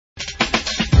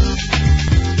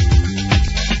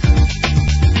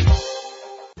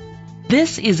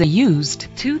This is a used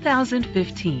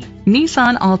 2015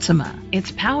 Nissan Altima. It's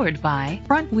powered by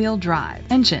front-wheel drive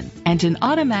engine and an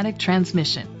automatic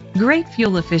transmission. Great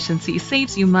fuel efficiency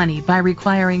saves you money by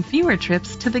requiring fewer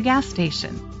trips to the gas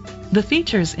station. The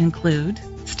features include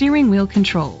steering wheel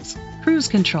controls, cruise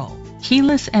control,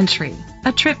 keyless entry,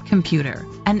 a trip computer,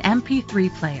 an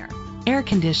MP3 player, air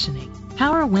conditioning,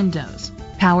 power windows,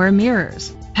 power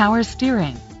mirrors, power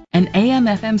steering, an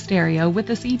AM/FM stereo with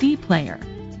a CD player.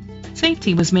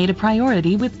 Safety was made a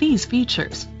priority with these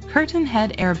features: curtain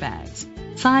head airbags,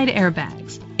 side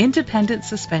airbags, independent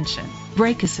suspension,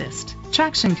 brake assist,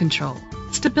 traction control,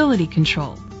 stability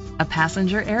control, a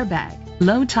passenger airbag,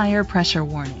 low tire pressure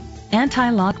warning,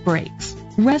 anti-lock brakes.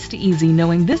 Rest easy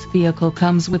knowing this vehicle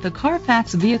comes with a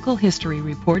Carfax Vehicle History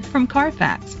Report from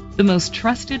Carfax, the most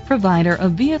trusted provider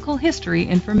of vehicle history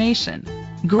information.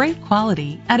 Great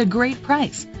quality at a great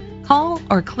price. Call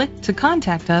or click to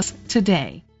contact us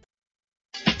today.